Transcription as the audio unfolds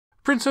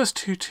Princess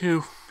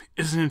Tutu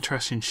is an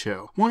interesting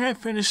show. One I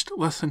finished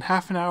less than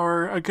half an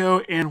hour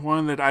ago, and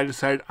one that I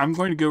decided I'm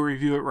going to go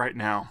review it right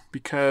now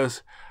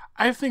because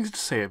I have things to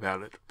say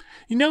about it.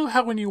 You know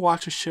how when you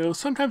watch a show,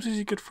 sometimes as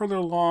you get further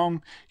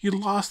along, you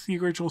lost the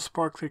original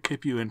spark that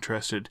kept you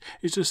interested.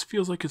 It just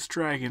feels like it's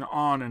dragging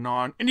on,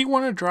 and you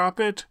want to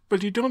drop it,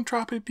 but you don't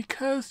drop it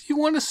because you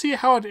want to see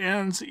how it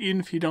ends,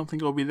 even if you don't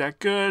think it'll be that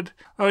good.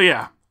 Oh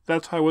yeah.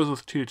 That's how I was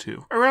with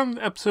Tutu. Around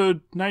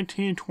episode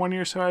 19, 20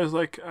 or so, I was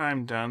like,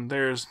 I'm done.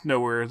 There's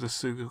nowhere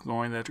this is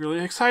going that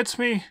really excites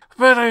me.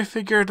 But I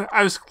figured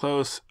I was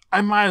close.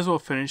 I might as well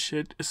finish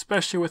it,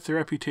 especially with the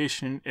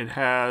reputation it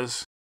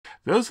has.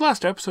 Those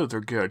last episodes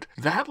are good.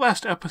 That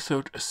last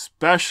episode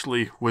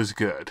especially was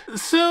good.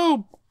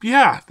 So,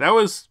 yeah, that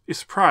was a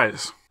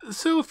surprise.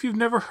 So if you've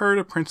never heard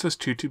of Princess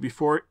Tutu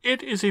before,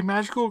 it is a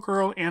magical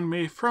girl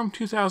anime from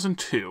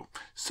 2002.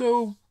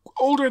 So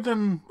older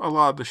than a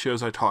lot of the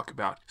shows I talk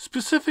about.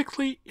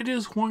 Specifically, it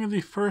is one of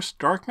the first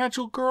dark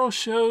magical girl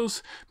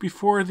shows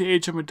before the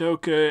Age of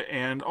Madoka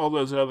and all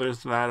those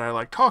others that I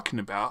like talking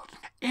about.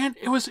 And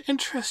it was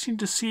interesting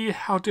to see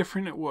how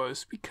different it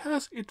was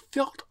because it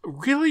felt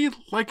really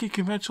like a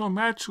conventional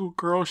magical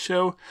girl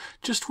show,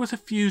 just with a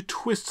few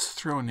twists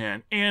thrown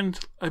in and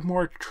a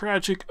more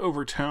tragic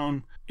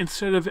overtone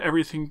instead of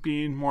everything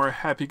being more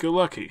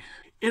happy-go-lucky.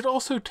 It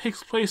also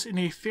takes place in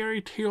a fairy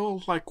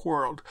tale-like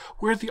world,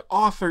 where the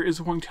author is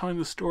the one telling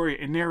the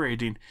story and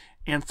narrating,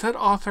 and said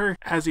author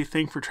has a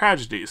thing for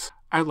tragedies.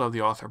 I love the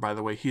author, by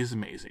the way, he is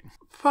amazing.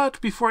 But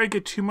before I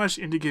get too much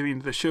into giving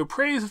the show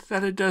praise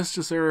that it does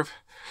deserve,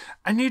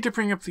 I need to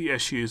bring up the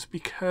issues,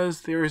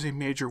 because there is a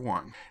major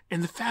one.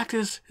 And the fact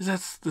is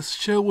that the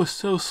show was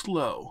so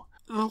slow.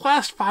 The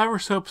last 5 or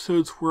so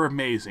episodes were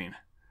amazing.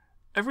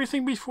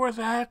 Everything before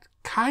that,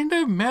 kind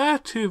of meh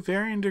to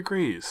varying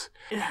degrees.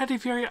 It had a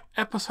very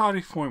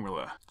episodic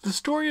formula. The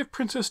story of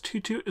Princess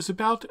Tutu is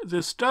about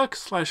this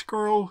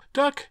duck/girl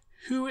duck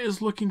who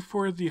is looking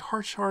for the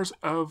heart shards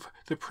of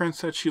the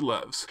prince that she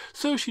loves.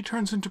 So she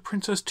turns into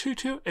Princess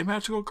Tutu, a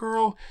magical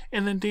girl,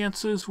 and then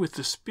dances with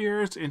the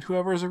spirits and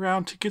whoever is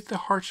around to get the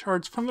heart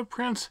shards from the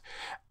prince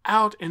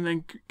out and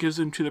then gives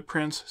them to the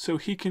prince so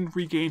he can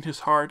regain his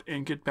heart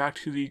and get back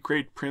to the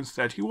great prince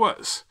that he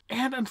was.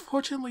 And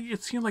unfortunately,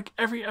 it seemed like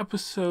every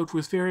episode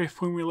was very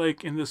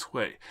formulaic in this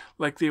way.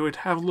 Like they would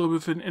have a little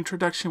bit of an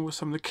introduction with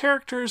some of the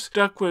characters,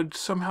 Duck would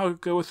somehow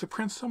go with the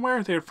prince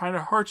somewhere, they would find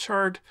a heart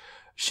shard,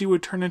 she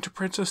would turn into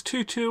Princess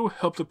Tutu,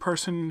 help the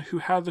person who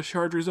had the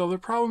shard resolve their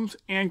problems,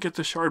 and get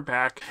the shard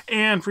back,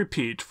 and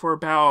repeat for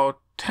about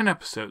 10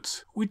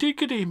 episodes. We did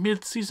get a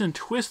mid-season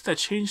twist that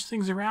changed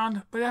things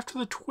around, but after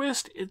the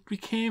twist, it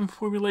became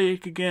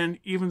formulaic again,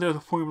 even though the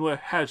formula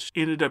had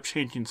ended up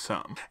changing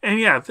some. And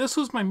yeah, this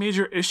was my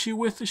major issue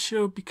with the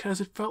show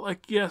because it felt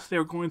like, yes, they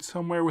were going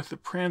somewhere with the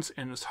prince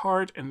and his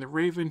heart and the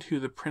raven who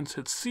the prince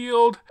had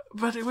sealed,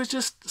 but it was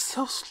just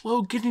so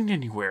slow getting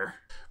anywhere.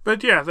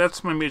 But yeah,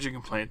 that's my major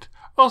complaint.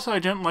 Also, I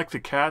didn't like the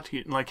cat.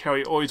 Like how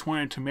he always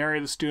wanted to marry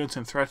the students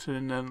and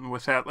threaten them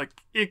with that.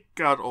 Like, it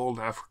got old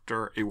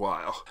after a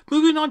while.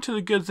 Moving on to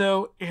the good,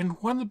 though, and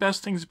one of the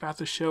best things about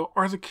the show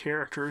are the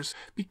characters,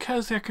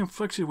 because they're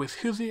conflicted with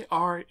who they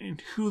are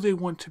and who they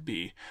want to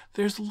be.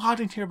 There's a lot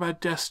in here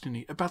about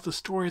destiny, about the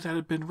story that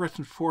had been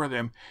written for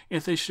them,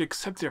 if they should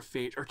accept their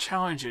fate or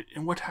challenge it,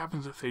 and what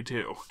happens if they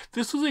do.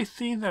 This was a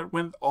theme that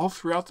went all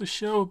throughout the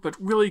show, but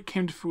really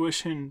came to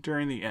fruition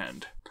during the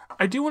end.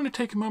 I do want to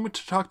take a moment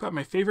to talk about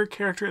my favorite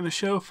character in the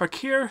show,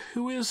 Fakir,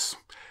 who is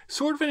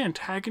sort of an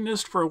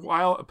antagonist for a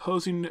while,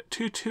 opposing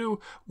Tutu,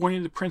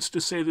 wanting the prince to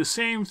say the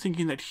same,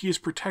 thinking that he is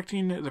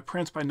protecting the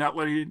prince by not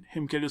letting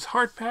him get his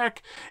heart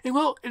back. And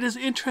well, it is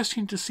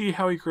interesting to see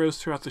how he grows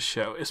throughout the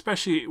show,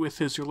 especially with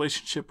his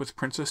relationship with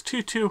Princess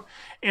Tutu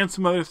and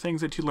some other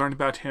things that you learn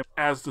about him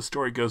as the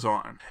story goes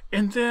on.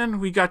 And then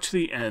we got to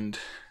the end.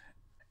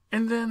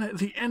 And then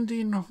the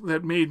ending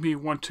that made me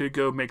want to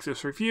go make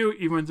this review,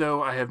 even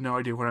though I have no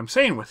idea what I'm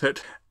saying with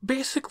it.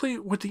 Basically,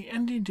 what the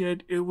ending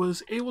did, it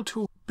was able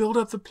to build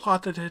up the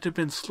plot that it had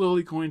been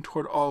slowly going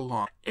toward all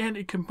along. And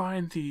it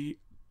combined the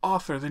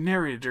author, the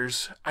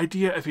narrator's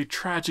idea of a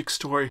tragic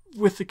story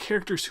with the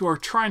characters who are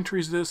trying to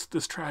resist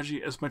this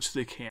tragedy as much as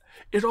they can.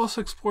 It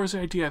also explores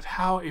the idea of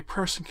how a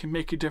person can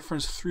make a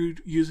difference through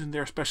using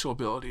their special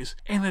abilities,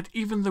 and that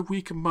even the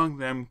weak among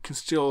them can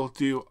still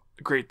do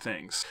great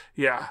things.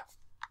 Yeah.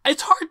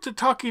 It's hard to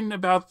talking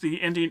about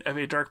the ending of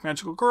a dark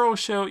magical girl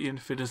show, even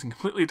if it isn't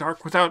completely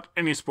dark, without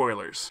any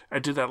spoilers. I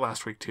did that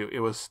last week too. It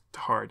was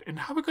hard. And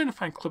how am I going to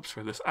find clips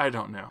for this? I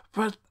don't know.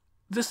 But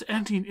this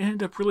ending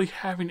ended up really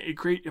having a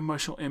great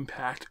emotional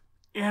impact.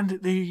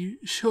 And the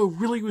show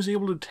really was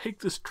able to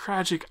take this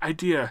tragic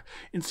idea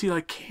and see,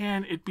 like,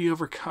 can it be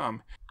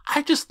overcome?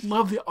 I just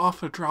love the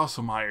author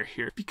Drosselmeyer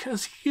here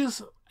because he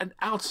is an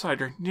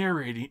outsider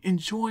narrating,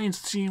 enjoying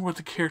seeing what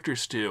the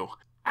characters do.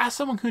 As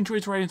someone who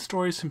enjoys writing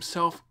stories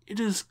himself, it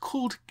is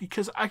cool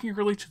because I can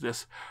relate to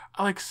this.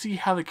 I like to see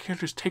how the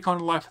characters take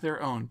on a life of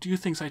their own, do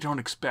things I don't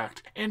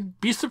expect, and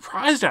be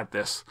surprised at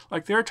this.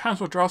 Like, there are times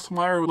where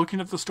Drosselmeyer looking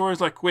at the story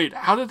is like, wait,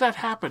 how did that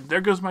happen? There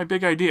goes my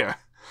big idea.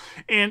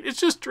 And it's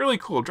just really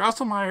cool.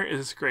 Drosselmeyer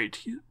is great.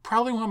 He's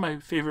probably one of my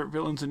favorite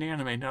villains in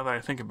anime now that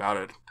I think about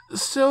it.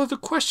 So the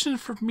question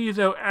for me,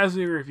 though, as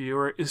a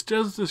reviewer, is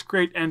does this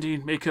great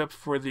ending make up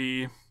for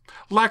the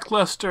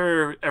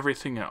lackluster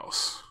everything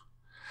else?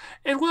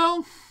 And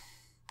well,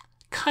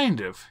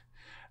 kind of.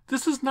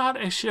 This is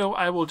not a show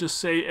I will just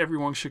say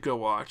everyone should go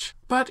watch,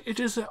 but it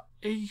is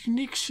a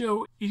unique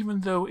show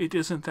even though it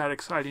isn't that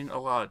exciting a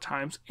lot of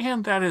times,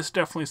 and that is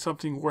definitely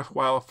something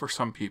worthwhile for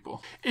some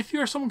people. If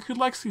you're someone who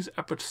likes these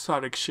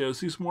episodic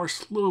shows, these more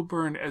slow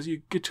burn as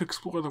you get to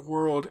explore the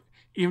world,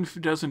 even if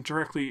it doesn't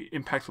directly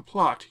impact the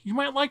plot, you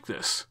might like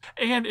this.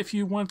 And if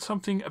you want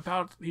something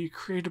about the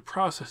creative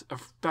process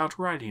about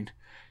writing,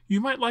 you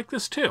might like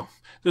this too.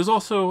 There's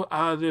also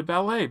the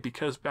ballet,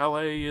 because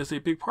ballet is a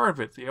big part of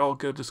it. They all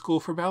go to school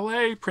for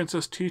ballet.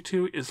 Princess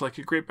Tutu is like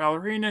a great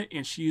ballerina,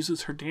 and she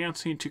uses her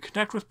dancing to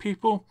connect with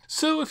people.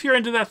 So if you're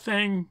into that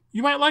thing,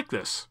 you might like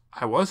this.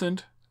 I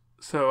wasn't,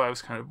 so I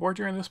was kind of bored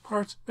during this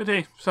part, but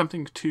hey,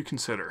 something to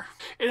consider.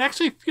 It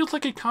actually feels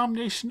like a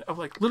combination of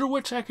like Little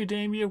Witch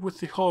Academia with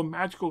the whole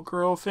magical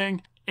girl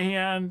thing,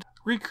 and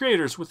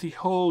Recreators with the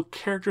whole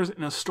characters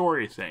in a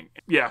story thing.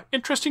 Yeah,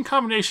 interesting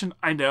combination,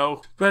 I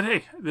know. But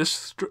hey,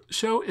 this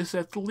show is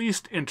at the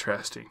least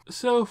interesting.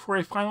 So for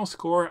a final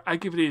score, I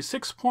give it a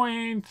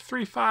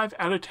 6.35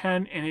 out of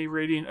 10 and a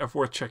rating of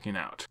worth checking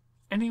out.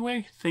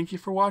 Anyway, thank you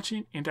for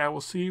watching, and I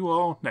will see you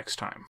all next time.